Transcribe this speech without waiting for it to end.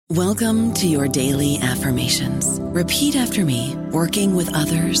Welcome to your daily affirmations. Repeat after me. Working with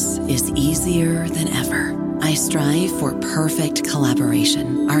others is easier than ever. I strive for perfect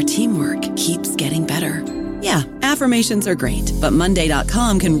collaboration. Our teamwork keeps getting better. Yeah, affirmations are great, but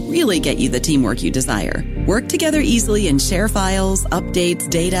Monday.com can really get you the teamwork you desire. Work together easily and share files, updates,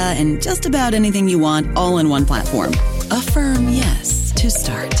 data, and just about anything you want all in one platform. Affirm yes to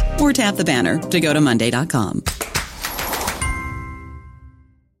start, or tap the banner to go to Monday.com.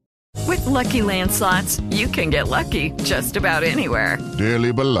 With Lucky Land Slots, you can get lucky just about anywhere.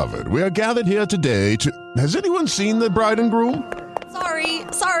 Dearly beloved, we are gathered here today to... Has anyone seen the bride and groom?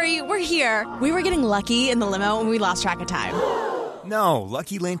 Sorry, we're here. We were getting lucky in the limo and we lost track of time. No,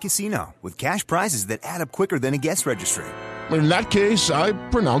 Lucky Land Casino, with cash prizes that add up quicker than a guest registry. In that case, I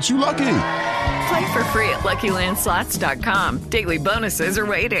pronounce you lucky. Play for free at LuckyLandSlots.com. Daily bonuses are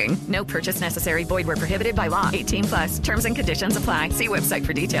waiting. No purchase necessary. Void where prohibited by law. 18+. Terms and conditions apply. See website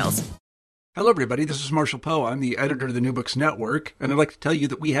for details. Hello, everybody. This is Marshall Poe. I'm the editor of the New Books Network, and I'd like to tell you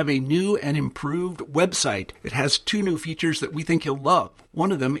that we have a new and improved website. It has 2 new features that we think you'll love.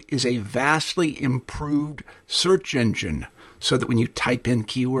 One of them is a vastly improved search engine, so that when you type in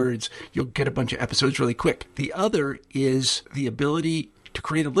keywords, you'll get a bunch of episodes really quick. The other is the ability to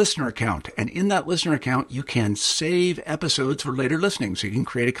create a listener account. And in that listener account, you can save episodes for later listening. So you can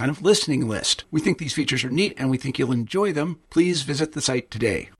create a kind of listening list. We think these features are neat and we think you'll enjoy them. Please visit the site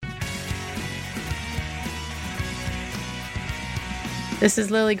today. This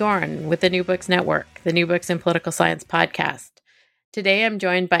is Lily Gorin with the New Books Network, the New Books in Political Science podcast. Today I'm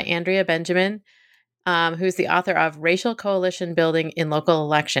joined by Andrea Benjamin, who's the author of Racial Coalition Building in Local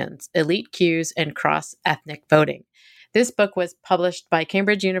Elections, Elite Cues and Cross-Ethnic Voting. This book was published by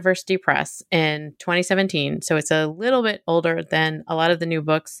Cambridge University Press in 2017, so it's a little bit older than a lot of the new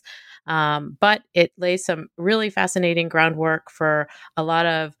books, but it lays some really fascinating groundwork for a lot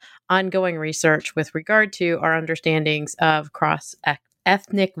of ongoing research with regard to our understandings of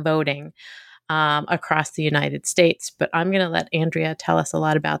cross-ethnic voting across the United States. But I'm going to let Andrea tell us a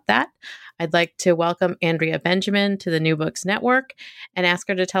lot about that. I'd like to welcome Andrea Benjamin to the New Books Network and ask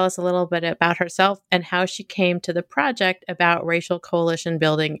her to tell us a little bit about herself and how she came to the project about racial coalition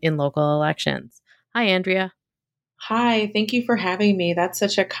building in local elections. Hi, Andrea. Hi, thank you for having me. That's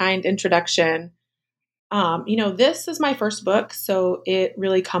such a kind introduction. This is my first book, so it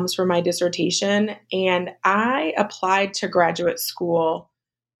really comes from my dissertation. And I applied to graduate school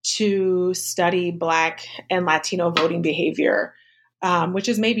to study Black and Latino voting behavior, which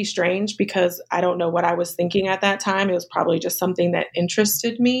is maybe strange because I don't know what I was thinking at that time. It was probably just something that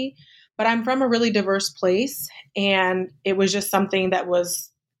interested me. But I'm from a really diverse place, and it was just something that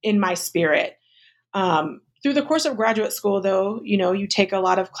was in my spirit. Through the course of graduate school, though, you take a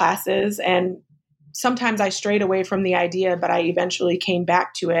lot of classes, and sometimes I strayed away from the idea, but I eventually came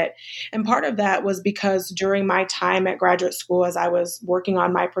back to it. And part of that was because during my time at graduate school, as I was working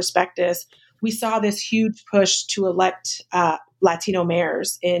on my prospectus, we saw this huge push to elect Latino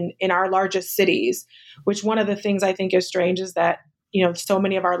mayors in our largest cities, which one of the things I think is strange is that, so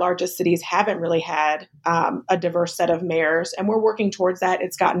many of our largest cities haven't really had a diverse set of mayors, and we're working towards that.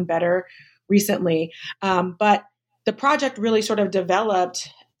 It's gotten better recently. But the project really sort of developed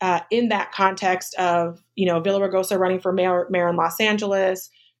in that context of, Villaraigosa running for mayor in Los Angeles,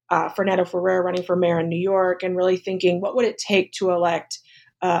 Fernando Ferrer running for mayor in New York, and really thinking, what would it take to elect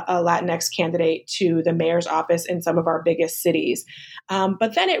a Latinx candidate to the mayor's office in some of our biggest cities?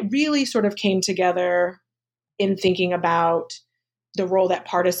 But then it really sort of came together in thinking about the role that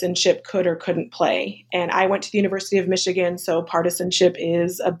partisanship could or couldn't play. And I went to the University of Michigan, so partisanship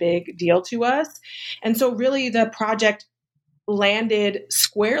is a big deal to us. And so really the project landed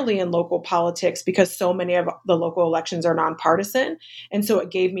squarely in local politics because so many of the local elections are nonpartisan. And so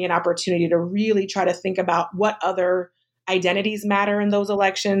it gave me an opportunity to really try to think about what other identities matter in those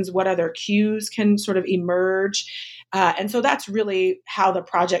elections, what other cues can sort of emerge. And so that's really how the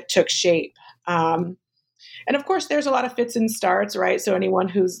project took shape. And of course, there's a lot of fits and starts, right? So anyone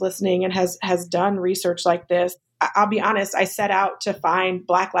who's listening and has done research like this, I'll be honest, I set out to find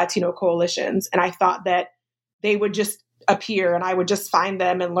Black Latino coalitions, and I thought that they would just appear and I would just find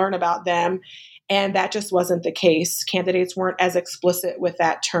them and learn about them. And that just wasn't the case. Candidates weren't as explicit with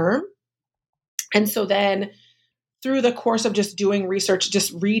that term. And so then through the course of just doing research,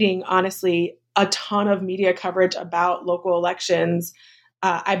 just reading, honestly, a ton of media coverage about local elections,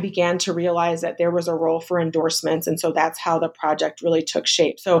 I began to realize that there was a role for endorsements. And so that's how the project really took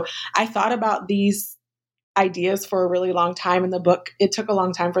shape. So I thought about these ideas for a really long time in the book. It took a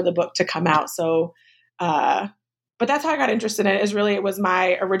long time for the book to come out. So, but but that's how I got interested in it. It was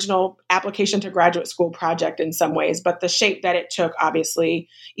my original application to graduate school project in some ways, but the shape that it took obviously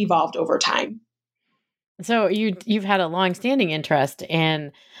evolved over time. So you've had a longstanding interest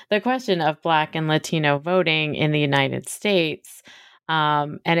in the question of Black and Latino voting in the United States.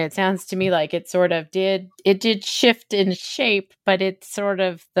 And it sounds to me like it sort of did shift in shape, but it's sort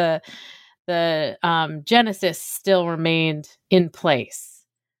of the genesis still remained in place.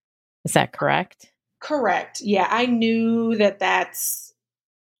 Is that correct? Correct. Yeah, I knew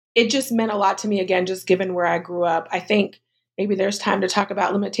it just meant a lot to me, again, just given where I grew up. I think maybe there's time to talk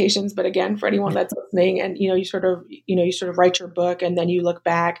about limitations, but again, for anyone that's listening and, you sort of write your book and then you look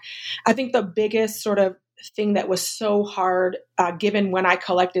back, I think the biggest sort of thing that was so hard, given when I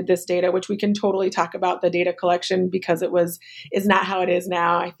collected this data, which we can totally talk about the data collection because is not how it is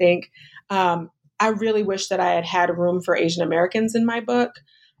now. I think, I really wish that I had room for Asian Americans in my book.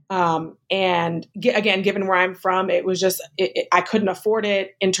 And again, given where I'm from, it was just, I couldn't afford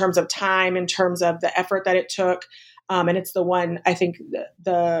it in terms of time, in terms of the effort that it took. And it's the one, I think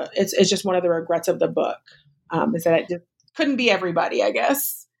it's just one of the regrets of the book, is that it just couldn't be everybody, I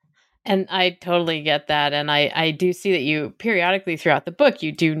guess. And I totally get that. And I do see that you periodically throughout the book,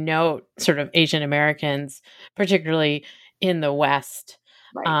 you do note sort of Asian Americans, particularly in the West,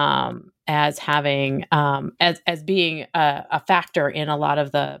 right, as having, as being a factor in a lot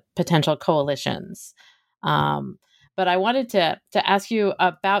of the potential coalitions. But I wanted to ask you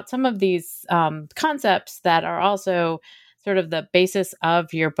about some of these concepts that are also sort of the basis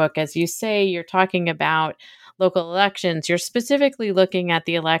of your book. As you say, you're talking about local elections. You're specifically looking at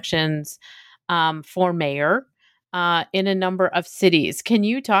the elections for mayor in a number of cities. Can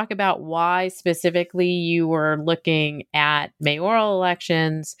you talk about why specifically you were looking at mayoral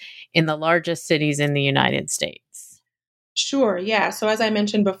elections in the largest cities in the United States? Sure. Yeah. So as I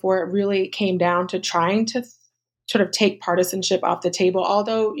mentioned before, it really came down to trying to sort of take partisanship off the table,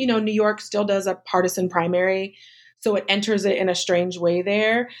 although, New York still does a partisan primary. So it enters it in a strange way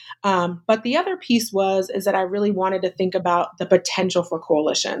there. But the other piece is that I really wanted to think about the potential for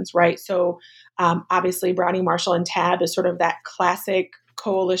coalitions, right? So obviously Browning, Marshall, and Tabb is sort of that classic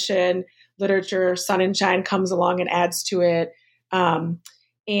coalition literature. Sun and Shine comes along and adds to it.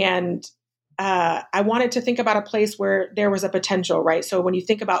 And I wanted to think about a place where there was a potential, right? So when you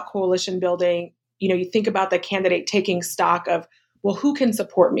think about coalition building, you think about the candidate taking stock of, well, who can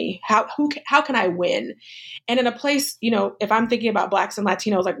support me? How can I win? And in a place, if I'm thinking about Blacks and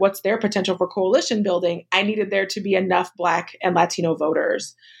Latinos, like what's their potential for coalition building? I needed there to be enough Black and Latino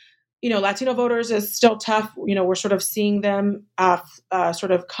voters. Latino voters is still tough. We're sort of seeing them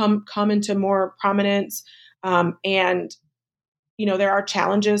sort of come into more prominence. And there are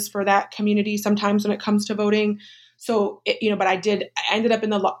challenges for that community sometimes when it comes to voting. So, but I ended up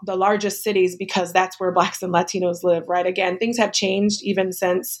in the largest cities because that's where Blacks and Latinos live, right? Again, things have changed even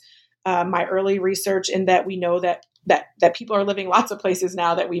since my early research in that we know that people are living lots of places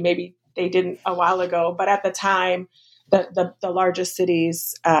now that they didn't a while ago. But at the time, the largest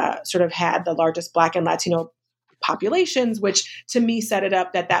cities sort of had the largest Black and Latino populations, which to me set it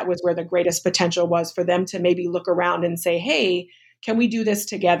up that was where the greatest potential was for them to maybe look around and say, hey, can we do this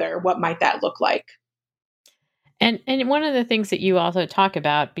together? What might that look like? And one of the things that you also talk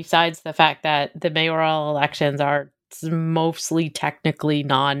about, besides the fact that the mayoral elections are mostly technically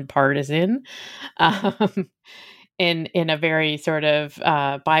nonpartisan, in a very sort of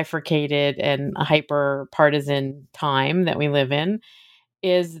bifurcated and hyper partisan time that we live in,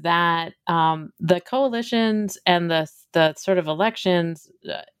 is that the coalitions and the sort of elections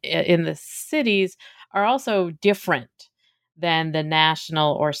in the cities are also different than the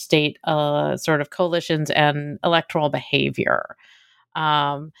national or state sort of coalitions and electoral behavior.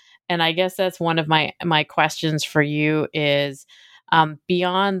 And I guess that's one of my questions for you is,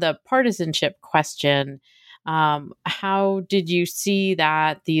 beyond the partisanship question, how did you see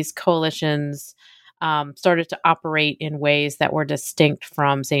that these coalitions started to operate in ways that were distinct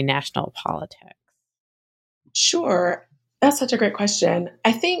from, say, national politics? Sure. That's such a great question.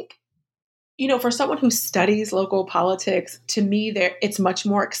 I think, for someone who studies local politics, to me, it's much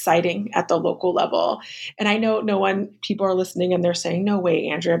more exciting at the local level. And I know people are listening and they're saying, no way,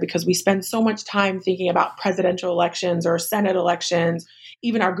 Andrea, because we spend so much time thinking about presidential elections or Senate elections,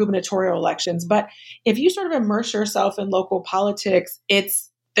 even our gubernatorial elections. But if you sort of immerse yourself in local politics,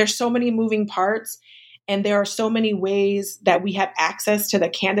 there's so many moving parts and there are so many ways that we have access to the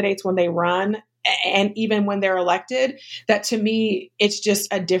candidates when they run and even when they're elected, that to me, it's just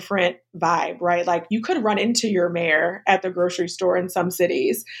a different vibe, right? Like you could run into your mayor at the grocery store in some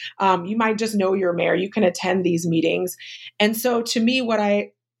cities. You might just know your mayor. You can attend these meetings. And so to me, what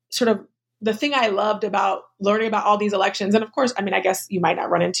I sort of the thing I loved about learning about all these elections, and of course, I mean, I guess you might not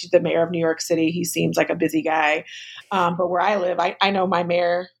run into the mayor of New York City. He seems like a busy guy. But where I live, I know my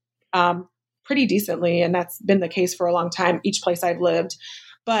mayor pretty decently, and that's been the case for a long time, each place I've lived.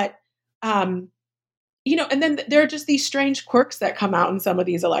 But, you know, and then there are just these strange quirks that come out in some of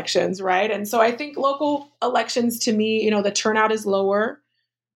these elections, right? And so I think local elections, to me, you know, the turnout is lower,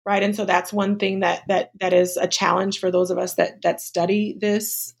 right? And so that's one thing that is a challenge for those of us that study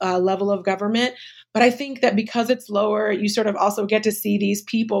this level of government. But I think that because it's lower, you sort of also get to see these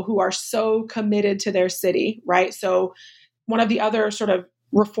people who are so committed to their city, right? So one of the other sort of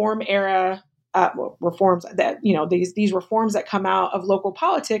reform era reforms that, you know, these reforms that come out of local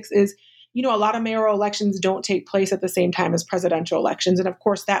politics is, you know, a lot of mayoral elections don't take place at the same time as presidential elections. And of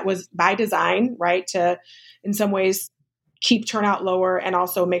course, that was by design, right? To, in some ways, keep turnout lower and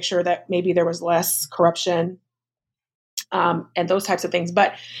also make sure that maybe there was less corruption and those types of things.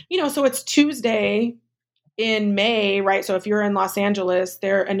 But, you know, so it's Tuesday in May, right? So if you're in Los Angeles,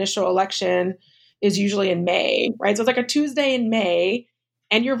 their initial election is usually in May, right? So it's like a Tuesday in May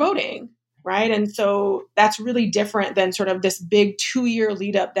and you're voting, right? And so that's really different than sort of this big 2-year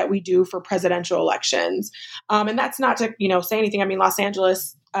lead up that we do for presidential elections. And that's not to, you know, say anything. I mean, Los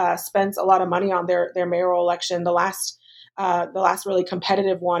Angeles spends a lot of money on their mayoral election. The last really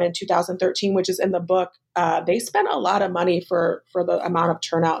competitive one in 2013, which is in the book, they spent a lot of money for the amount of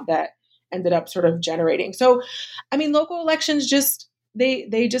turnout that ended up sort of generating. So, I mean, local elections just,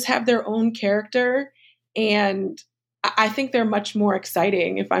 they just have their own character. And I think they're much more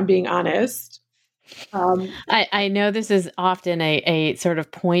exciting, if I'm being honest. I know this is often a sort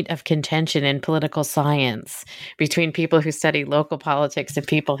of point of contention in political science between people who study local politics and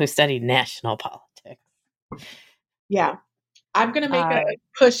people who study national politics. Yeah. I'm going to make a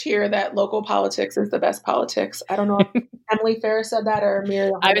push here that local politics is the best politics. I don't know if Emily Ferris said that or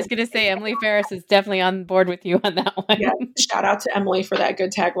Miriam. I was going to say Emily Ferris is definitely on board with you on that one. Yeah, shout out to Emily for that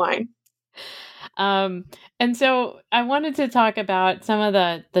good tagline. And so I wanted to talk about some of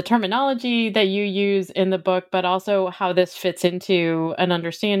the terminology that you use in the book, but also how this fits into an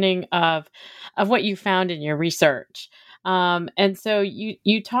understanding of what you found in your research. And so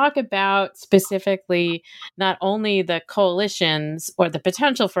you talk about specifically not only the coalitions or the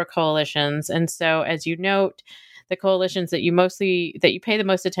potential for coalitions. And so as you note, the coalitions that you pay the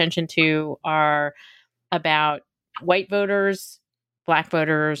most attention to are about white voters, Black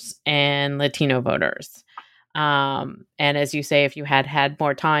voters, and Latino voters. And as you say, if you had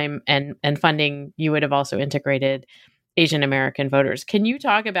more time and funding, you would have also integrated Asian American voters. Can you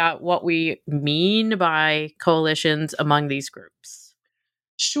talk about what we mean by coalitions among these groups?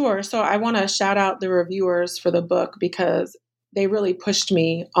 Sure. So I want to shout out the reviewers for the book because they really pushed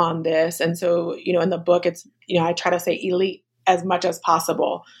me on this. And so, you know, in the book, it's, you know, I try to say elite as much as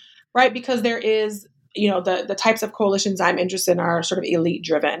possible, right? Because there is, you know, the types of coalitions I'm interested in are sort of elite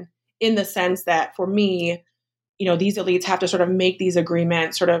driven in the sense that for me, you know, these elites have to sort of make these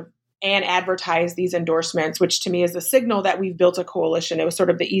agreements sort of and advertise these endorsements, which to me is the signal that we've built a coalition. It was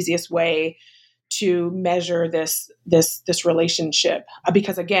sort of the easiest way to measure this relationship.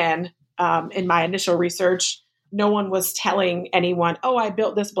 Because again, in my initial research, no one was telling anyone, oh, I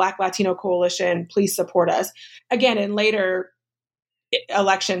built this Black Latino coalition, please support us. Again, in later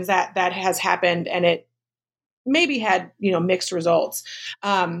elections that has happened and it maybe had, you know, mixed results.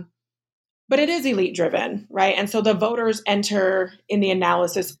 But it is elite driven, right? And so the voters enter in the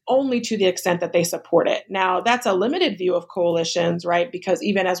analysis only to the extent that they support it. Now, that's a limited view of coalitions, right? Because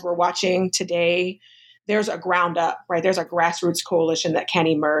even as we're watching today, there's a ground up, right? There's a grassroots coalition that can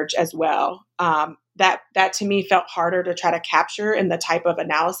emerge as well. That to me felt harder to try to capture in the type of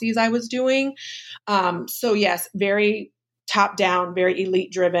analyses I was doing. So yes, very top down, very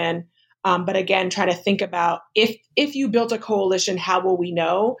elite driven. But again, trying to think about if you built a coalition, how will we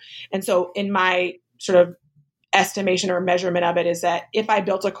know? And so in my sort of estimation or measurement of it is that if I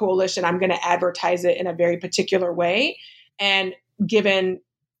built a coalition, I'm going to advertise it in a very particular way. And given,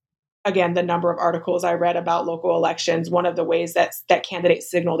 again, the number of articles I read about local elections, one of the ways that candidates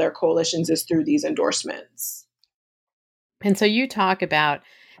signal their coalitions is through these endorsements. And so you talk about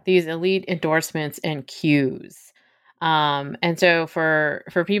these elite endorsements and cues. And so for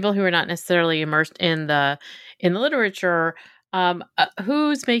people who are not necessarily immersed in the literature,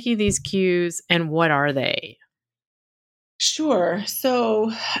 who's making these cues and what are they? Sure.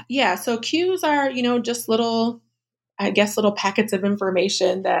 So cues are, you know, just little packets of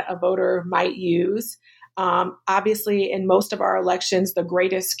information that a voter might use. Obviously, in most of our elections, the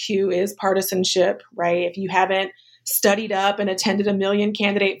greatest cue is partisanship, right? If you haven't studied up and attended a million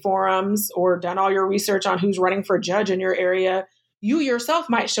candidate forums or done all your research on who's running for judge in your area, you yourself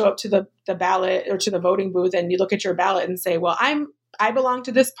might show up to the ballot or to the voting booth and you look at your ballot and say, well, I belong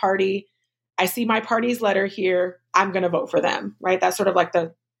to this party. I see my party's letter here. I'm going to vote for them, right? That's sort of like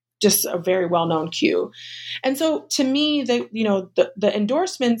just a very well-known cue. And so to me, the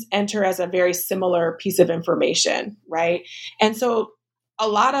endorsements enter as a very similar piece of information, right? And so a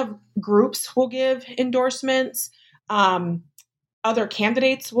lot of groups will give endorsements. Other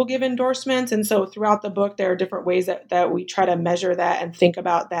candidates will give endorsements. And so throughout the book, there are different ways that we try to measure that and think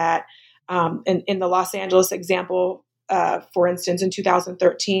about that. In the Los Angeles example, for instance, in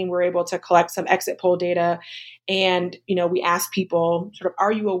 2013, we're able to collect some exit poll data. And, we asked people sort of,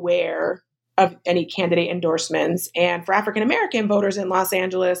 are you aware of any candidate endorsements? And for African-American voters in Los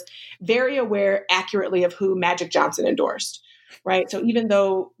Angeles, very aware accurately of who Magic Johnson endorsed, right? So even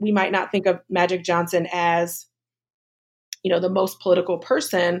though we might not think of Magic Johnson as the most political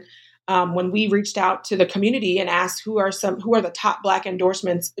person, when we reached out to the community and asked who are the top Black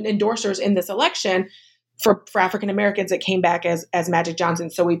endorsers in this election, for African Americans, it came back as Magic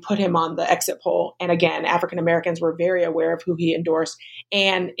Johnson. So we put him on the exit poll. And again, African Americans were very aware of who he endorsed,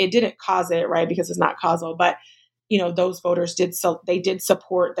 and it didn't cause it, right? Because it's not causal, but those voters did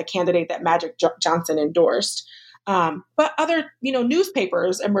support the candidate that Magic Johnson endorsed. But other,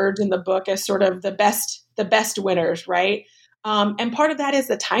 newspapers emerge in the book as sort of the best winners, right? And part of that is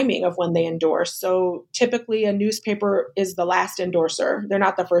the timing of when they endorse. So typically a newspaper is the last endorser. They're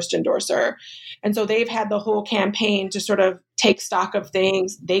not the first endorser. And so they've had the whole campaign to sort of take stock of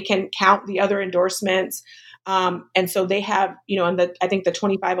things. They can count the other endorsements. And so they have, I think the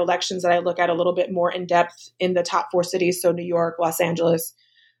 25 elections that I look at a little bit more in depth in the top 4 cities. So New York, Los Angeles,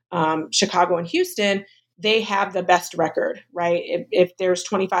 Chicago, and Houston, they have the best record, right? If there's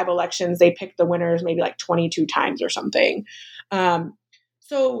 25 elections, they pick the winners maybe like 22 times or something.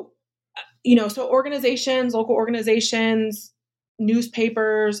 So organizations, local organizations,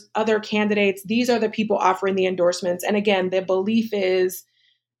 newspapers, other candidates, these are the people offering the endorsements. And again, the belief is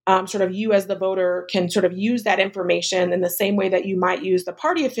sort of you as the voter can sort of use that information in the same way that you might use the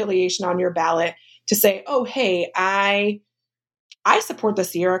party affiliation on your ballot to say, oh, hey, I support the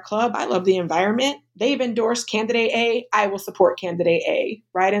Sierra Club. I love the environment. They've endorsed candidate A. I will support candidate A,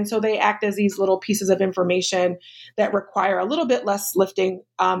 right? And so they act as these little pieces of information that require a little bit less lifting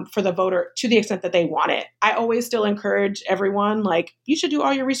for the voter to the extent that they want it. I always still encourage everyone, you should do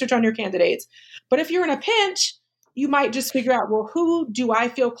all your research on your candidates. But if you're in a pinch, you might just figure out, well, who do I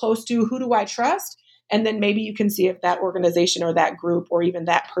feel close to? Who do I trust? And then maybe you can see if that organization or that group or even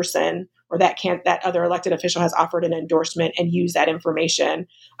that person or that other elected official has offered an endorsement and use that information,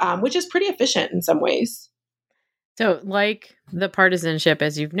 which is pretty efficient in some ways. So like the partisanship,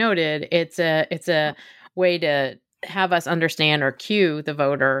 as you've noted, it's a way to have us understand or cue the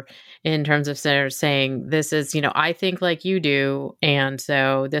voter in terms of saying, this is, I think like you do. And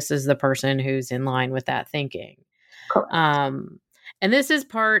so this is the person who's in line with that thinking. Correct. And this is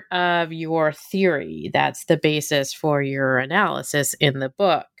part of your theory. That's the basis for your analysis in the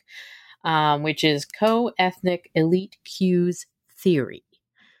book, which is co-ethnic elite cues theory.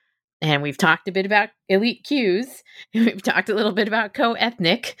 And we've talked a bit about elite cues. We've talked a little bit about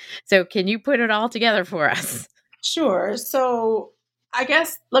co-ethnic. So can you put it all together for us? Sure. So I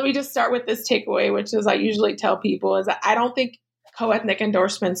guess let me just start with this takeaway, which is I usually tell people is that I don't think co-ethnic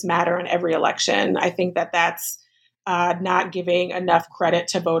endorsements matter in every election. I think that that's not giving enough credit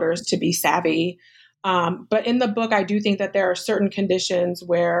to voters to be savvy. But in the book, I do think that there are certain conditions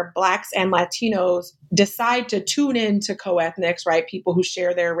where Blacks and Latinos decide to tune into co-ethnics, right? People who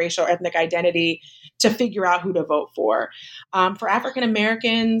share their racial ethnic identity to figure out who to vote for. For African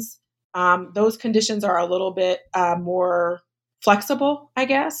Americans, those conditions are a little bit more flexible, I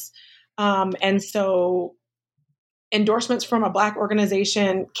guess. And so endorsements from a Black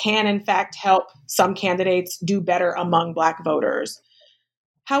organization can, in fact, help some candidates do better among Black voters.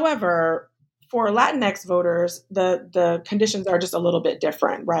 However, for Latinx voters, the conditions are just a little bit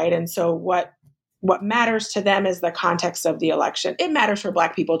different, right? And so what matters to them is the context of the election. It matters for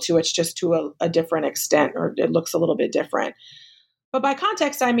Black people too. It's just to a different extent, or it looks a little bit different. But by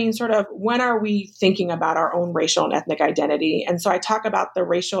context, I mean sort of when are we thinking about our own racial and ethnic identity? And so I talk about the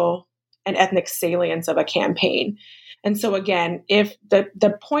racial and ethnic salience of a campaign. And so again, if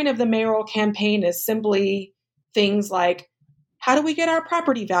the point of the mayoral campaign is simply things like, how do we get our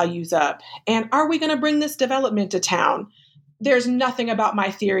property values up? And are we going to bring this development to town? There's nothing about my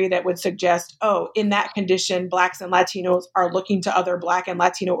theory that would suggest, oh, in that condition, Blacks and Latinos are looking to other Black and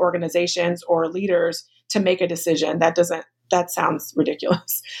Latino organizations or leaders to make a decision. That sounds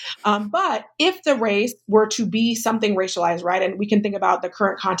ridiculous. But if the race were to be something racialized, right, and we can think about the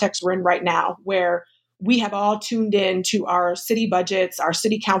current context we're in right now, where we have all tuned in to our city budgets, our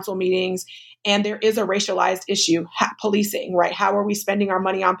city council meetings, and there is a racialized issue, policing, right? How are we spending our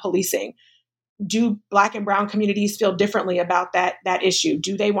money on policing? Do Black and brown communities feel differently about that issue?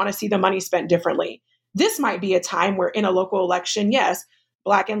 Do they want to see the money spent differently? This might be a time where in a local election, yes,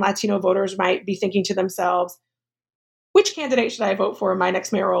 Black and Latino voters might be thinking to themselves, which candidate should I vote for in my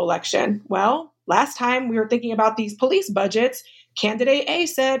next mayoral election? Well, last time we were thinking about these police budgets, candidate A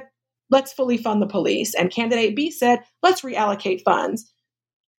said, let's fully fund the police. And candidate B said, let's reallocate funds.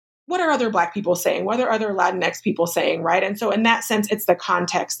 What are other Black people saying? What are other Latinx people saying, right? And so in that sense, it's the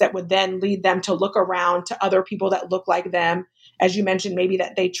context that would then lead them to look around to other people that look like them, as you mentioned, maybe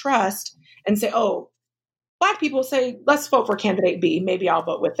that they trust, and say, oh, Black people say, let's vote for candidate B. Maybe I'll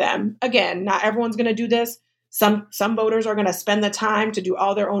vote with them. Again, not everyone's going to do this. Some voters are going to spend the time to do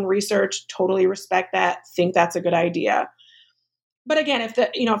all their own research, totally respect that, think that's a good idea. But again, if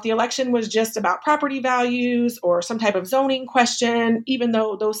the election was just about property values or some type of zoning question, even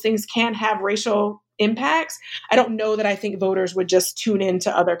though those things can have racial impacts, I don't know that I think voters would just tune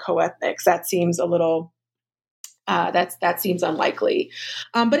into other co-ethnics. That seems a little, that seems unlikely.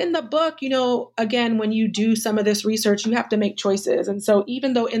 But in the book, again, when you do some of this research, you have to make choices. And so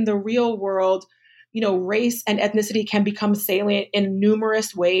even though in the real world, race and ethnicity can become salient in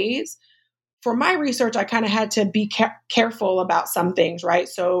numerous ways, for my research, I kind of had to be careful about some things, right?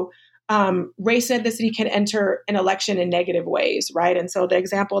 So race and ethnicity can enter an election in negative ways, right? And so the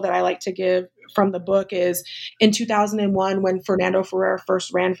example that I like to give from the book is in 2001, when Fernando Ferrer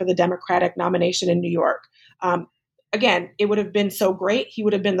first ran for the Democratic nomination in New York. Again, it would have been so great. He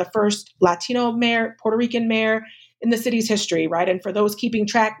would have been the first Latino mayor, Puerto Rican mayor in the city's history, right? And for those keeping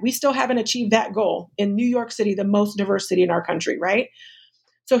track, we still haven't achieved that goal in New York City, the most diverse city in our country, right?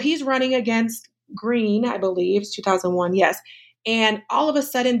 So he's running against Green, I believe, 2001, yes. And all of a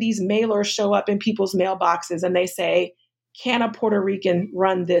sudden, these mailers show up in people's mailboxes and they say, can a Puerto Rican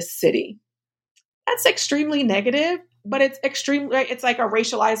run this city? That's extremely negative, but it's it's like a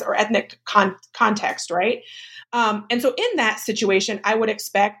racialized or ethnic context, right? And so in that situation, I would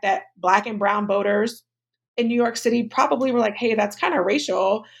expect that Black and brown voters in New York City probably were like, hey, that's kind of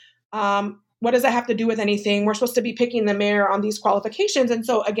racial. What does that have to do with anything? We're supposed to be picking the mayor on these qualifications. And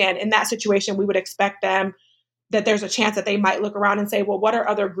so again, in that situation, we would expect them that there's a chance that they might look around and say, well, what are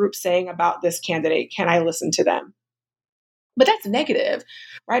other groups saying about this candidate? Can I listen to them? But that's negative,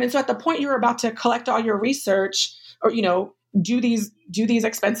 right? And so at the point you're about to collect all your research or, do these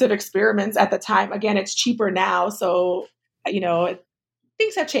expensive experiments at the time, again, it's cheaper now. So,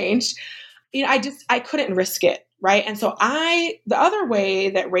 things have changed. I couldn't risk it. Right. And so the other way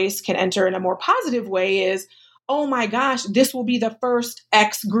that race can enter in a more positive way is, oh my gosh, this will be the first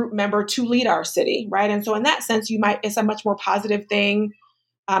X group member to lead our city. Right. And so in that sense, it's a much more positive thing.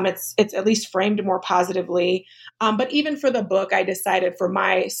 It's at least framed more positively. But even for the book, I decided for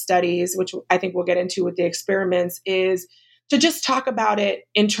my studies, which I think we'll get into with the experiments, is to just talk about it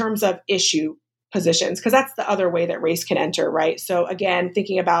in terms of issue positions, because that's the other way that race can enter. Right. So again,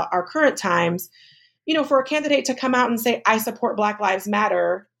 thinking about our current times, for a candidate to come out and say, I support Black Lives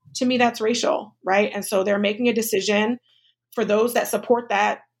Matter, to me, that's racial, right? And so they're making a decision. For those that support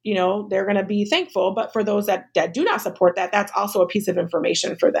that, they're going to be thankful. But for those that do not support that, that's also a piece of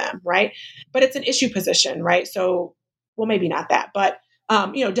information for them, right? But it's an issue position, right? So, well, maybe not that, but,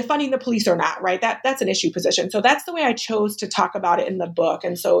 defunding the police or not, right? That's an issue position. So that's the way I chose to talk about it in the book.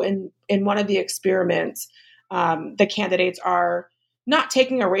 And so in one of the experiments, the candidates are not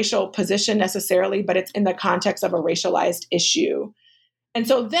taking a racial position necessarily, but it's in the context of a racialized issue. And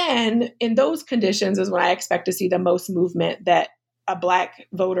so then in those conditions is when I expect to see the most movement that a Black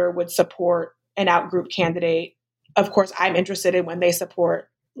voter would support an out-group candidate. Of course, I'm interested in when they support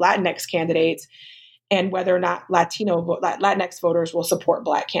Latinx candidates and whether or not Latinx voters will support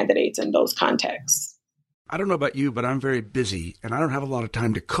Black candidates in those contexts. I don't know about you, but I'm very busy and I don't have a lot of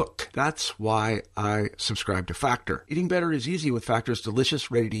time to cook. That's why I subscribe to Factor. Eating better is easy with Factor's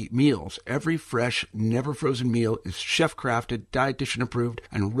delicious, ready-to-eat meals. Every fresh, never frozen meal is chef-crafted, dietitian approved,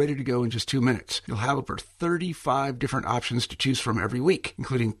 and ready to go in just 2 minutes. You'll have over 35 different options to choose from every week,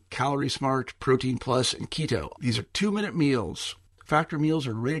 including Calorie Smart, Protein Plus, and Keto. These are 2-minute meals. Factor meals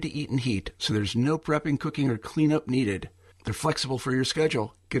are ready to eat and heat, so there's no prepping, cooking, or cleanup needed. They're flexible for your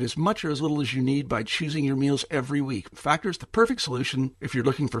schedule, Get as much or as little as you need by choosing your meals every week. Factor is the perfect solution if you're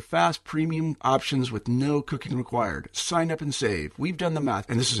looking for fast, premium options with no cooking required. Sign up and save. We've done the math,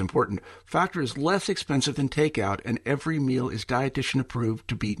 and this is important. Factor is less expensive than takeout, and every meal is dietitian approved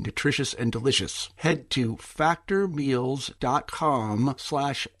to be nutritious and delicious. Head to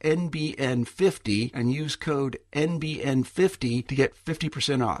factormeals.com/NBN50 and use code NBN50 to get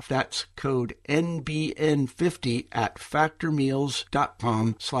 50% off. That's code NBN50 at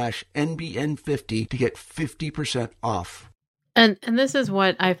factormeals.com/NBN50 to get 50% off. And this is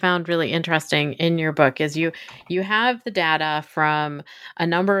what I found really interesting in your book is you have the data from a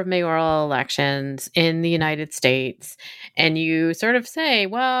number of mayoral elections in the United States, and you sort of say,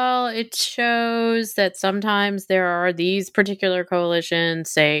 well, it shows that sometimes there are these particular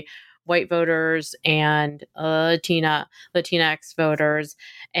coalitions, say white voters and Latinx voters,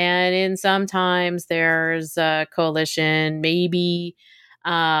 and in sometimes there's a coalition maybe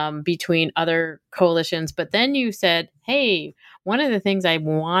between other coalitions. But then you said, hey, one of the things I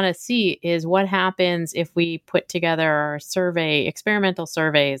want to see is what happens if we put together experimental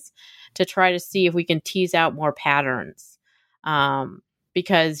surveys to try to see if we can tease out more patterns.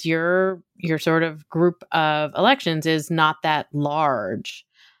 Because your sort of group of elections is not that large,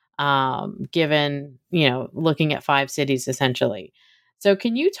 given, looking at 5 cities essentially. So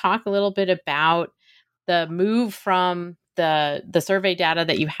can you talk a little bit about the move from the survey data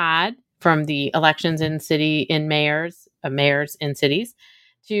that you had from the elections in mayors in cities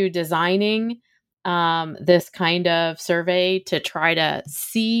to designing this kind of survey to try to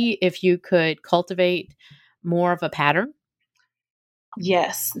see if you could cultivate more of a pattern?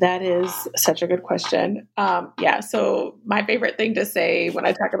 Yes, that is such a good question. So my favorite thing to say when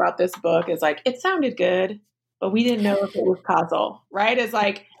I talk about this book is like, it sounded good, but we didn't know if it was causal, right? It's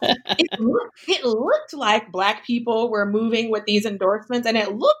like, it looked like Black people were moving with these endorsements, and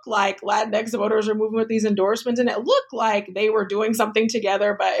it looked like Latinx voters were moving with these endorsements, and it looked like they were doing something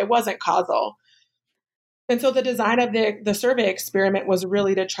together, but it wasn't causal. And so the design of the survey experiment was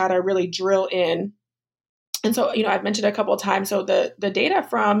really to try to really drill in. And so, I've mentioned a couple of times, so the data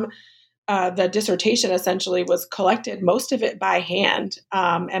from the dissertation essentially was collected, most of it by hand.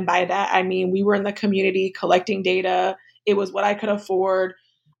 And by that, I mean, we were in the community collecting data. It was what I could afford.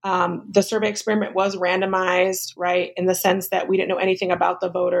 The survey experiment was randomized, right? In the sense that we didn't know anything about the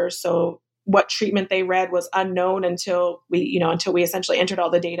voters. So what treatment they read was unknown until we essentially entered all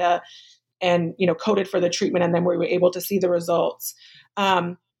the data and, coded for the treatment. And then we were able to see the results.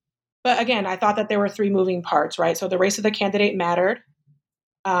 But again, I thought that there were 3 moving parts, right? So the race of the candidate mattered.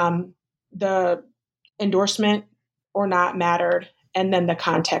 The endorsement or not mattered, and then the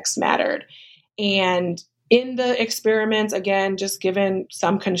context mattered. And in the experiments, again, just given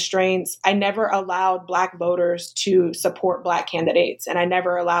some constraints, I never allowed Black voters to support Black candidates, and I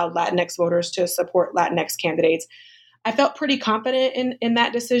never allowed Latinx voters to support Latinx candidates. I felt pretty confident in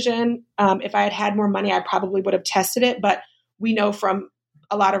that decision. If I had had more money, I probably would have tested it, but we know from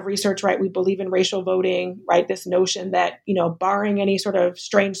a lot of research, right? We believe in racial voting, right? This notion that, barring any sort of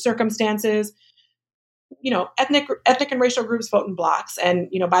strange circumstances, ethnic and racial groups vote in blocks. And,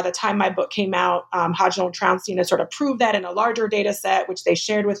 by the time my book came out, Hodgdon and Traunstein had sort of proved that in a larger data set, which they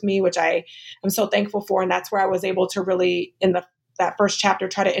shared with me, which I am so thankful for. And that's where I was able to really, in that first chapter,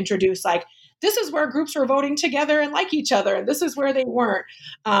 try to introduce this is where groups were voting together and like each other, and this is where they weren't.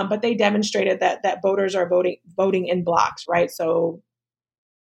 But they demonstrated that voters are voting in blocks, right? So,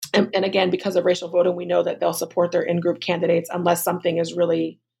 and again, because of racial voting, we know that they'll support their in-group candidates unless something is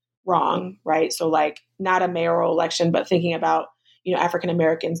really wrong, right? So not a mayoral election, but thinking about, African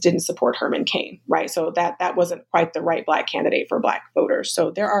Americans didn't support Herman Cain, right? So that wasn't quite the right Black candidate for Black voters. So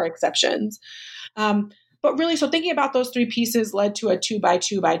there are exceptions. But really, so thinking about those 3 pieces led to a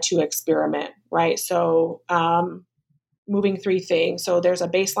 2x2x2 experiment, right? So moving 3 things. So there's a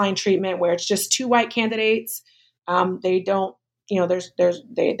baseline treatment where it's just 2 white candidates. They don't,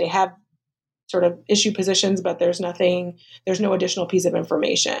 they have sort of issue positions, but there's no additional piece of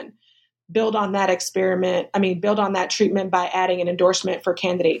information. Build on that treatment by adding an endorsement for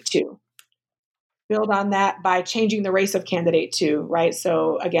candidate 2. Build on that by changing the race of candidate 2, right?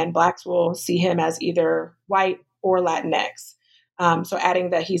 So again, Blacks will see him as either white or Latinx. So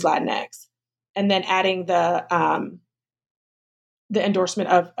adding that he's Latinx, and then adding the endorsement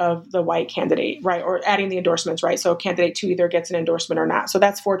of the white candidate, right? Or adding the endorsements, right? So candidate 2 either gets an endorsement or not. So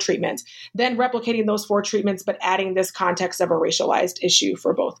that's 4 treatments. Then replicating those 4 treatments, but adding this context of a racialized issue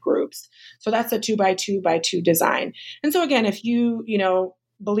for both groups. So that's a 2x2x2 design. And so again, if you,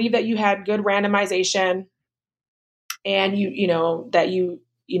 believe that you had good randomization and you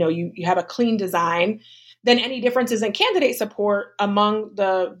have a clean design, then any differences in candidate support among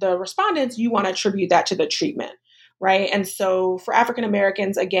the respondents, you want to attribute that to the treatment, right? And so for African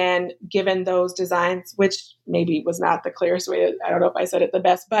Americans, again, given those designs, which maybe was not the clearest way, I don't know if I said it the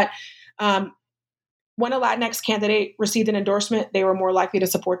best, but when a Latinx candidate received an endorsement, they were more likely to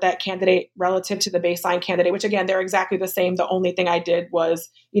support that candidate relative to the baseline candidate, which again, they're exactly the same. The only thing I did was,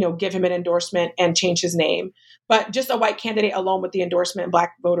 give him an endorsement and change his name. But just a white candidate alone with the endorsement,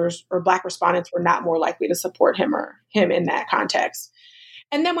 Black voters or Black respondents were not more likely to support him in that context.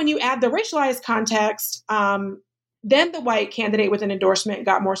 And then when you add the racialized context, then the white candidate with an endorsement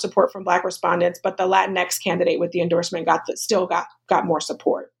got more support from Black respondents, but the Latinx candidate with the endorsement still got more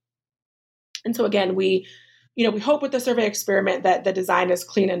support. And so again, we hope with the survey experiment that the design is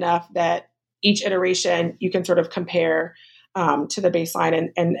clean enough that each iteration you can sort of compare to the baseline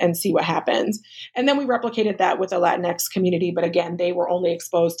and see what happens. And then we replicated that with the Latinx community, but again, they were only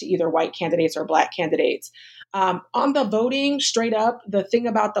exposed to either white candidates or Black candidates. On the voting, straight up, the thing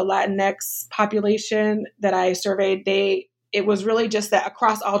about the Latinx population that I surveyed, it was really just that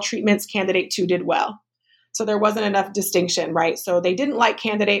across all treatments, candidate 2 did well. So there wasn't enough distinction, right? So they didn't like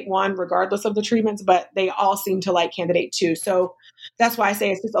candidate 1 regardless of the treatments, but they all seemed to like candidate 2. So that's why I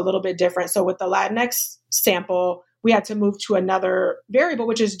say it's just a little bit different. So with the Latinx sample, we had to move to another variable,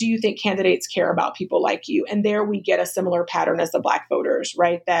 which is, do you think candidates care about people like you? And there we get a similar pattern as the Black voters,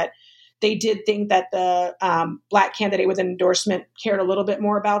 right? That they did think that the Black candidate with an endorsement cared a little bit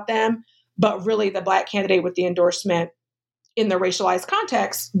more about them, but really the Black candidate with the endorsement in the racialized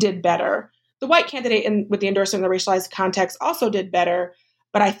context did better. The white candidate with the endorsement in the racialized context also did better.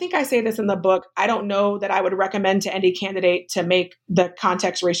 But I think I say this in the book, I don't know that I would recommend to any candidate to make the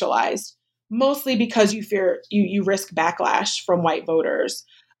context racialized, mostly because you fear you risk backlash from white voters.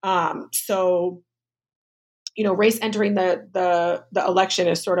 So race entering the election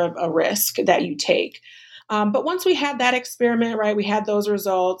is sort of a risk that you take. But once we had that experiment, right, we had those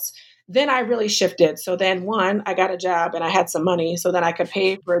results, then I really shifted. So then I got a job and I had some money. So then I could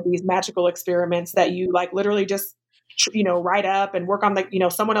pay for these magical experiments that you like literally just, write up and work on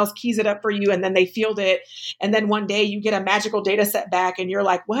someone else keys it up for you and then they field it. And then one day you get a magical data set back and you're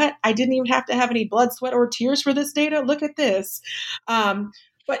like, what? I didn't even have to have any blood, sweat, or tears for this data. Look at this.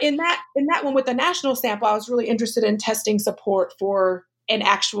 But in that one with the national sample, I was really interested in testing support for an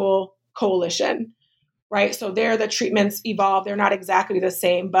actual coalition. Right. So there, the treatments evolve. They're not exactly the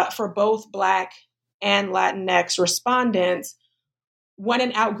same, but for both Black and Latinx respondents, when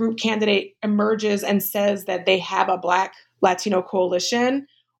an outgroup candidate emerges and says that they have a Black Latino coalition,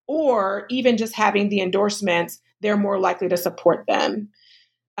 or even just having the endorsements, they're more likely to support them.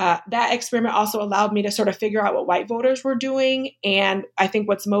 That experiment also allowed me to sort of figure out what white voters were doing. And I think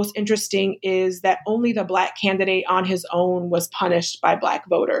what's most interesting is that only the Black candidate on his own was punished by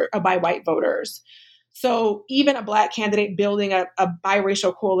by white voters. So even a Black candidate building a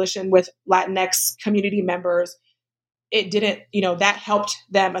biracial coalition with Latinx community members, it didn't, that helped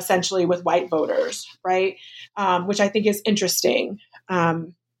them essentially with white voters, right? Which I think is interesting.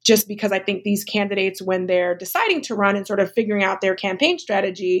 Just because I think these candidates, when they're deciding to run and sort of figuring out their campaign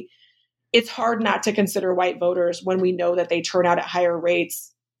strategy, it's hard not to consider white voters when we know that they turn out at higher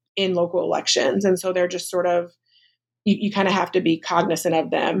rates in local elections. And so they're just sort of, you kind of have to be cognizant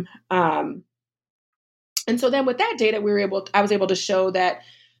of them. And so then with that data, I was able to show that,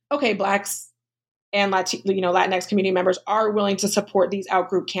 okay, Blacks and Latinx community members are willing to support these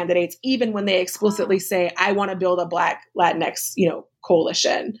outgroup candidates, even when they explicitly say, I want to build a Black Latinx,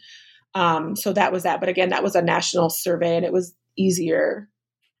 coalition. So that was that. But again, that was a national survey and it was easier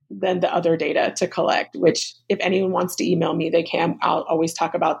than the other data to collect, which if anyone wants to email me, they can. I'll always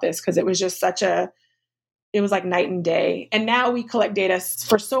talk about this because it was just it was like night and day. And now we collect data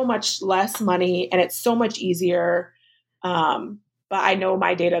for so much less money and it's so much easier. But I know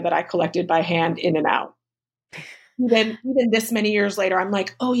my data that I collected by hand in and out. Even this many years later, I'm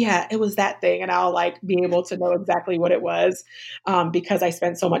like, oh yeah, it was that thing. And I'll be able to know exactly what it was because I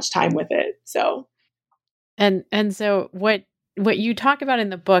spent so much time with it. So. And so what you talk about in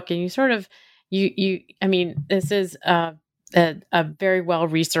the book, and you sort of, this is a very well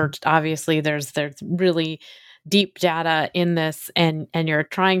researched, obviously there's really deep data in this and you're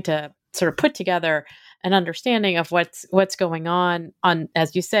trying to sort of put together an understanding of what's going on,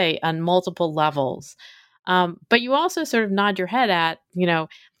 as you say, on multiple levels. But you also sort of nod your head at,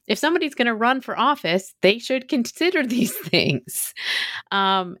 if somebody's going to run for office, they should consider these things.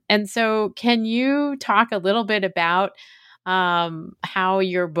 And so can you talk a little bit about how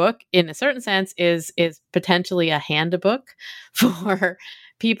your book, in a certain sense, is potentially a handbook for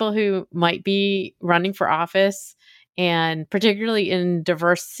people who might be running for office, and particularly in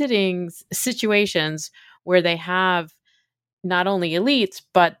diverse situations where they have not only elites,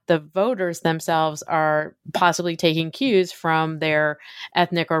 but the voters themselves are possibly taking cues from their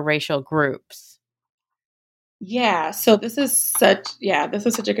ethnic or racial groups? Yeah, so this is such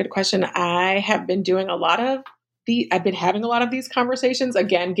a good question. I've been having a lot of these conversations,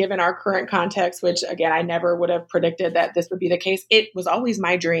 again, given our current context, which again, I never would have predicted that this would be the case. It was always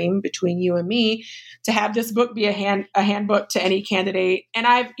my dream, between you and me, to have this book be a handbook to any candidate. And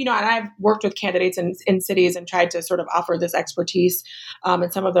I've worked with candidates in cities and tried to sort of offer this expertise.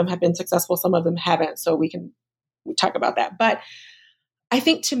 And some of them have been successful, some of them haven't. So we talk about that. But I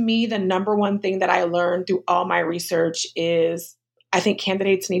think, to me, the number one thing that I learned through all my research is I think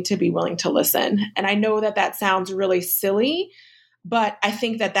candidates need to be willing to listen. And I know that sounds really silly, but I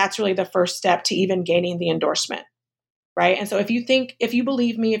think that that's really the first step to even gaining the endorsement, right? And so if you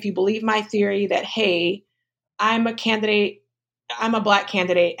believe me, if you believe my theory that, hey, I'm a Black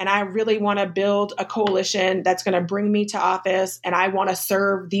candidate, and I really want to build a coalition that's going to bring me to office, and I want to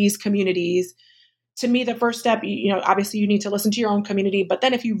serve these communities, to me, the first step, obviously you need to listen to your own community, but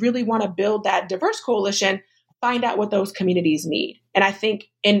then if you really want to build that diverse coalition, find out what those communities need. And I think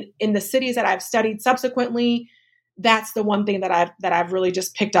in the cities that I've studied subsequently, that's the one thing that I've really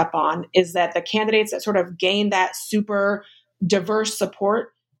just picked up on, is that the candidates that sort of gain that super diverse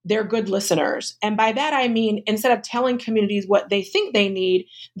support, they're good listeners. And by that, I mean, instead of telling communities what they think they need,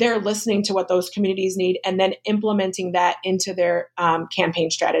 they're listening to what those communities need and then implementing that into their campaign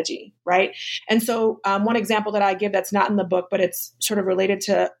strategy, right? And so one example that I give that's not in the book, but it's sort of related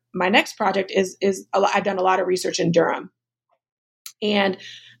to my next project is I've done a lot of research in Durham. And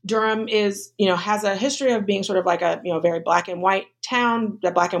Durham has a history of being sort of like a very Black and white town,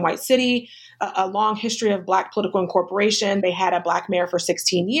 a Black and white city, a long history of Black political incorporation. They had a Black mayor for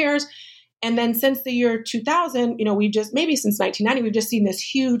 16 years. And then since the year 2000, maybe since 1990, we've just seen this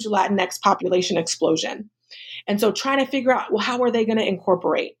huge Latinx population explosion. And so trying to figure out, well, how are they going to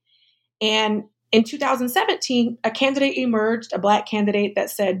incorporate? And in 2017, a candidate emerged, a Black candidate,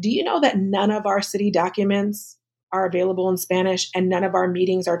 that said, do you know that none of our city documents are available in Spanish and none of our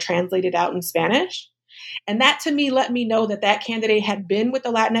meetings are translated out in Spanish? And that, to me, let me know that candidate had been with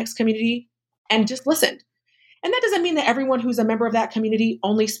the Latinx community and just listened. And that doesn't mean that everyone who's a member of that community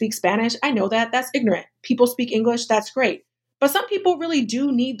only speaks Spanish. I know that's ignorant. People speak English. That's great. But some people really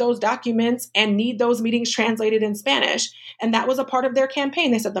do need those documents and need those meetings translated in Spanish. And that was a part of their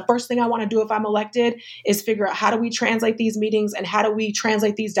campaign. They said, the first thing I want to do if I'm elected is figure out, how do we translate these meetings and how do we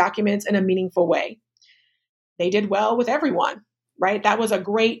translate these documents in a meaningful way? They did well with everyone, right? That was a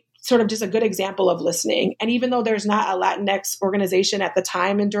great, sort of just a good example of listening. And even though there's not a Latinx organization at the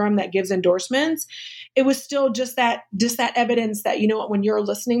time in Durham that gives endorsements, it was still just that evidence that, when you're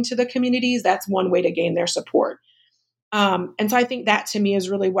listening to the communities, that's one way to gain their support. And so I think that, to me, is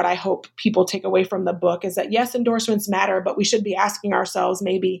really what I hope people take away from the book, is that, yes, endorsements matter, but we should be asking ourselves,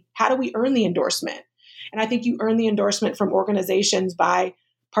 maybe, how do we earn the endorsement? And I think you earn the endorsement from organizations by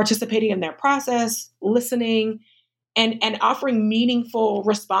participating in their process, listening, and offering meaningful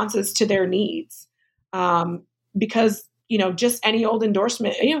responses to their needs. Because, just any old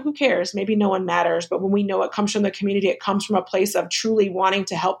endorsement, who cares? Maybe no one matters. But when we know it comes from the community, it comes from a place of truly wanting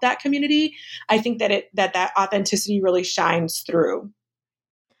to help that community, I think that authenticity really shines through.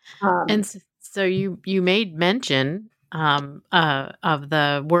 And so you made mention of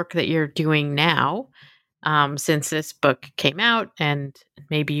the work that you're doing now, since this book came out, and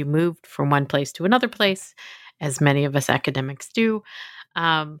maybe you moved from one place to another place, as many of us academics do.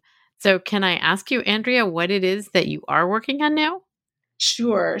 So can I ask you, Andrea, what it is that you are working on now?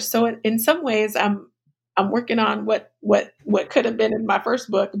 Sure. So in some ways, I'm working on what could have been in my first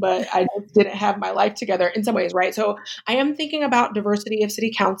book, but I just didn't have my life together in some ways, right? So I am thinking about diversity of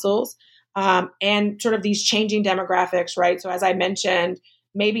city councils and sort of these changing demographics, right? So as I mentioned,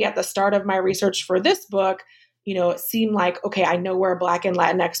 maybe at the start of my research for this book, it seemed like, okay, I know where Black and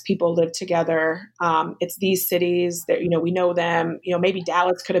Latinx people live together. It's these cities that, we know them. Maybe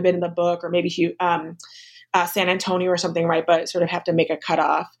Dallas could have been in the book, or maybe San Antonio or something, right? But sort of have to make a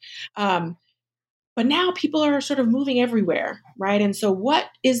cutoff. But now people are sort of moving everywhere, right? And so what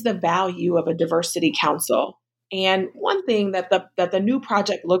is the value of a diverse city council? And one thing that the new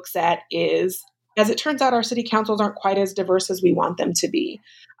project looks at is, as it turns out, our city councils aren't quite as diverse as we want them to be.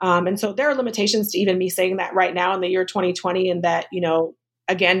 And so there are limitations to even me saying that right now in the year 2020, and that,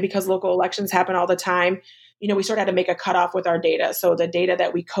 again, because local elections happen all the time, we sort of had to make a cutoff with our data. So the data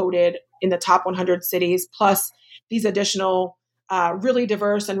that we coded in the top 100 cities, plus these additional really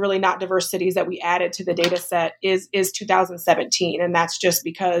diverse and really not diverse cities that we added to the data set is 2017. And that's just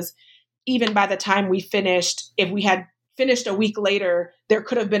because even by the time we finished, if we had finished a week later, there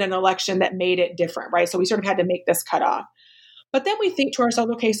could have been an election that made it different, right? So we sort of had to make this cutoff. But then we think to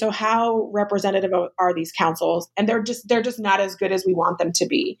ourselves, okay, so how representative are these councils? And they're just not as good as we want them to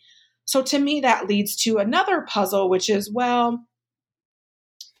be. So to me, that leads to another puzzle, which is, well,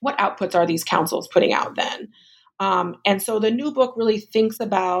 what outputs are these councils putting out then? And so the new book really thinks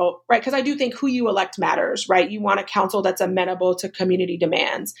about, right, because I do think who you elect matters, right? You want a council that's amenable to community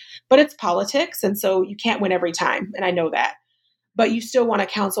demands, but it's politics. And so you can't win every time. And I know that. But you still want a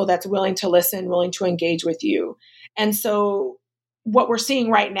council that's willing to listen, willing to engage with you. And so what we're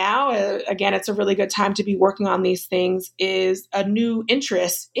seeing right now, again, it's a really good time to be working on these things, is a new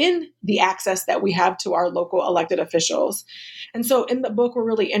interest in the access that we have to our local elected officials. And so in the book, we're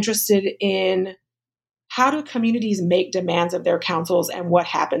really interested in how do communities make demands of their councils and what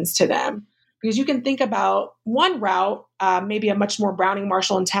happens to them? Because you can think about one route, maybe a much more Browning,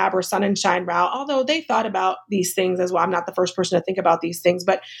 Marshall, and Tabb or Sun and Shine route, although they thought about these things as well. I'm not the first person to think about these things,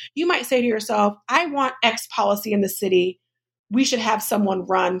 but you might say to yourself, I want X policy in the city. We should have someone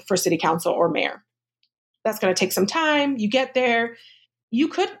run for city council or mayor. That's going to take some time. You get there. You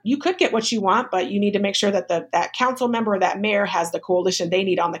could get what you want, but you need to make sure that that council member or that mayor has the coalition they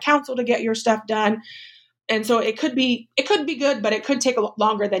need on the council to get your stuff done. And so it could be good, but it could take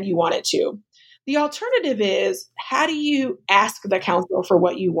longer than you want it to. The alternative is, how do you ask the council for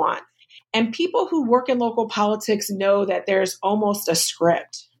what you want? And people who work in local politics know that there's almost a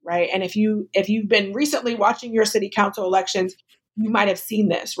script, right? And if you've been recently watching your city council elections, you might have seen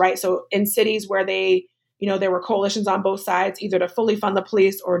this, right? So in cities where there were coalitions on both sides, either to fully fund the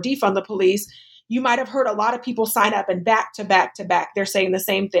police or defund the police, you might have heard a lot of people sign up and back to back to back, they're saying the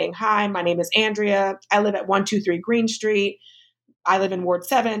same thing. Hi, my name is Andrea. I live at 123 Green Street. I live in Ward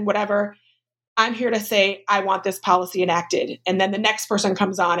 7, whatever. I'm here to say, I want this policy enacted. And then the next person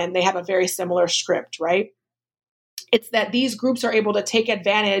comes on and they have a very similar script, right? It's that these groups are able to take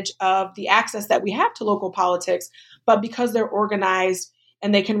advantage of the access that we have to local politics, but because they're organized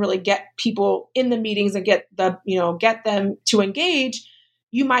and they can really get people in the meetings and get them to engage,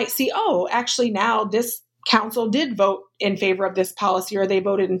 you might see, oh, actually now this council did vote in favor of this policy, or they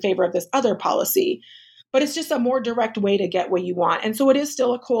voted in favor of this other policy. But it's just a more direct way to get what you want. And so it is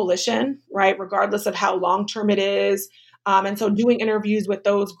still a coalition, right? Regardless of how long-term it is. And so doing interviews with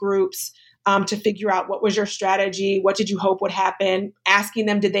those groups to figure out what was your strategy, what did you hope would happen, asking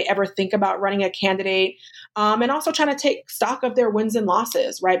them, did they ever think about running a candidate? And also trying to take stock of their wins and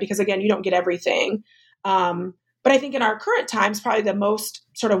losses, right? Because again, you don't get everything. But I think in our current times, probably the most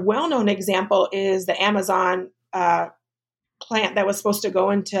sort of well-known example is the Amazon plant that was supposed to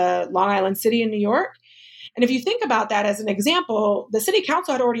go into Long Island City in New York. And if you think about that as an example, the city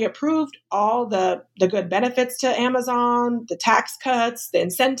council had already approved all the good benefits to Amazon, the tax cuts, the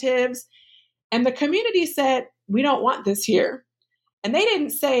incentives. And the community said, we don't want this here. And they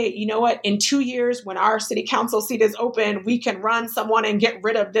didn't say, you know what, in 2 years, when our city council seat is open, we can run someone and get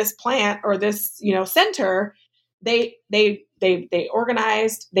rid of this plant or this, center. They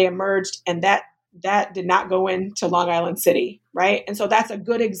organized, they emerged, and that did not go into Long Island City, right? And so that's a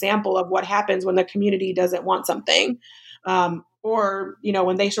good example of what happens when the community doesn't want something, or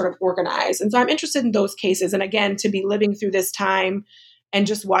when they sort of organize. And so I'm interested in those cases. And again, to be living through this time and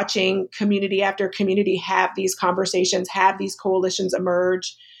just watching community after community have these conversations, have these coalitions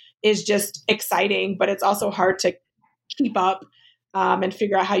emerge, is just exciting. But it's also hard to keep up and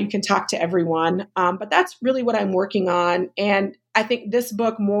figure out how you can talk to everyone. But that's really what I'm working on. And I think this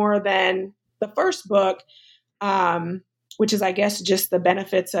book, more than the first book, which is, I guess, just the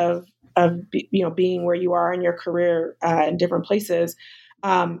benefits of being where you are in your career in different places,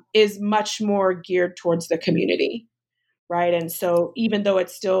 is much more geared towards the community, right? And so even though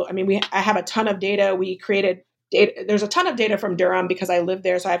it's still, I have a ton of data. We created data. There's a ton of data from Durham because I live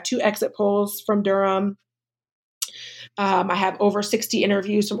there. So I have 2 exit polls from Durham. I have over 60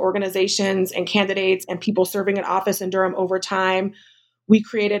 interviews from organizations and candidates and people serving in office in Durham over time. We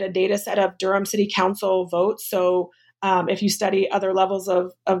created a data set of Durham City Council votes. So if you study other levels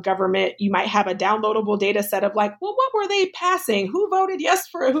of government, you might have a downloadable data set of like, well, what were they passing? Who voted yes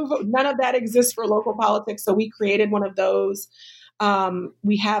for who voted? None of that exists for local politics. So we created one of those.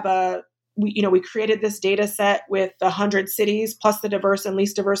 We created this data set with 100 cities plus the diverse and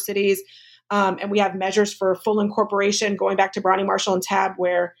least diverse cities. And we have measures for full incorporation, going back to Browning, Marshall, and Tabb,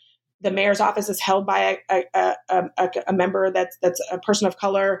 where the mayor's office is held by a member that's a person of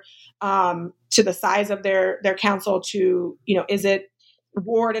color, to the size of their council, to, is it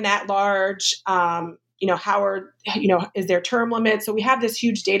ward and at large, is there term limit? So we have this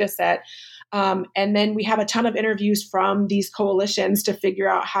huge data set. And then we have a ton of interviews from these coalitions to figure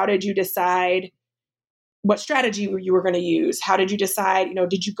out, how did you decide what strategy you were going to use? How did you decide,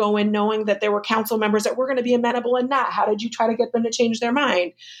 did you go in knowing that there were council members that were going to be amenable and not? How did you try to get them to change their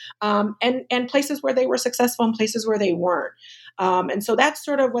mind? And places where they were successful and places where they weren't. And so that's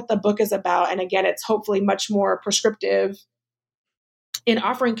sort of what the book is about. And again, it's hopefully much more prescriptive in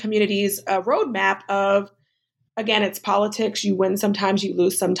offering communities a roadmap of, again, it's politics. You win sometimes, you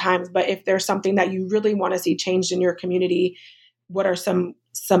lose sometimes. But if there's something that you really want to see changed in your community, what are some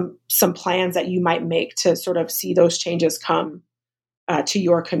plans that you might make to sort of see those changes come to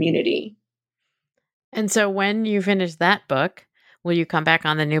your community? And so when you finish that book, will you come back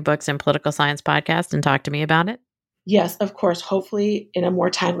on the New Books in Political Science podcast and talk to me about it? Yes, of course. Hopefully in a more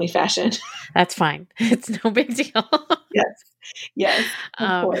timely fashion. That's fine. It's no big deal. Yes,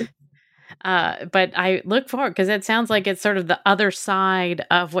 of course. But I look forward, because it sounds like it's sort of the other side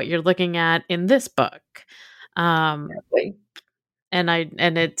of what you're looking at in this book. Exactly. And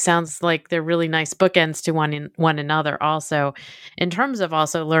it sounds like they're really nice bookends to one another also, in terms of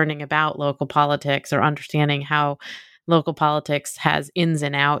also learning about local politics or understanding how local politics has ins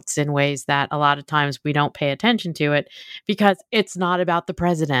and outs in ways that a lot of times we don't pay attention to it because it's not about the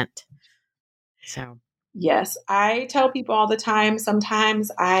president. So, yes, I tell people all the time,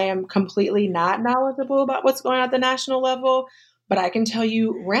 sometimes I am completely not knowledgeable about what's going on at the national level, but I can tell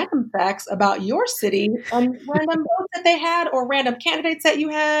you random facts about your city and random votes that they had or random candidates that you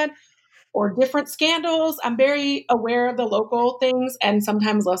had or different scandals. I'm very aware of the local things and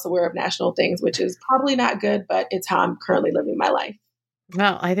sometimes less aware of national things, which is probably not good, but it's how I'm currently living my life.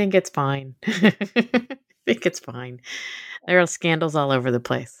 Well, I think it's fine. I think it's fine. There are scandals all over the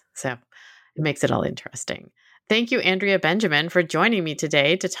place, so it makes it all interesting. Thank you, Andrea Benjamin, for joining me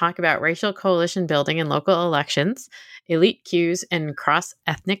today to talk about racial coalition building in local elections, elite cues, and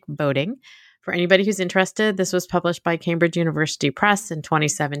cross-ethnic voting. For anybody who's interested, this was published by Cambridge University Press in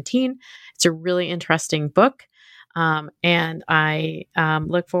 2017. It's a really interesting book, and I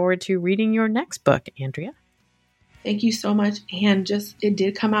look forward to reading your next book, Andrea. Thank you so much. And it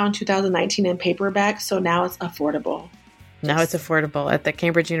did come out in 2019 in paperback, so now it's affordable. Now it's affordable at the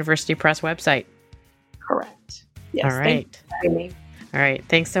Cambridge University Press website. Correct. Yes. All right. Thanks for having me. All right.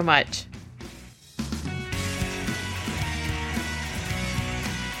 Thanks so much.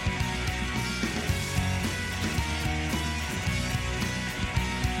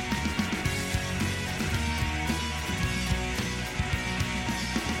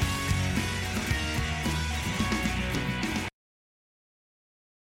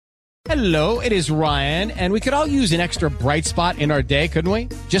 Hello, it is Ryan, and we could all use an extra bright spot in our day, couldn't we?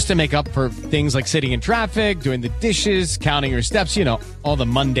 Just to make up for things like sitting in traffic, doing the dishes, counting your steps, all the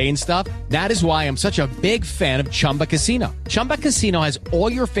mundane stuff. That is why I'm such a big fan of Chumba Casino. Chumba Casino has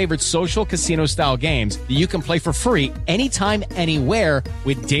all your favorite social casino-style games that you can play for free anytime, anywhere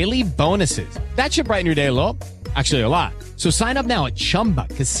with daily bonuses. That should brighten your day a little. Actually, a lot. So sign up now at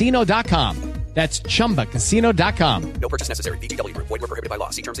ChumbaCasino.com. That's ChumbaCasino.com. No purchase necessary. VGW Group. Void where prohibited by law.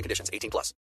 See terms and conditions. 18+.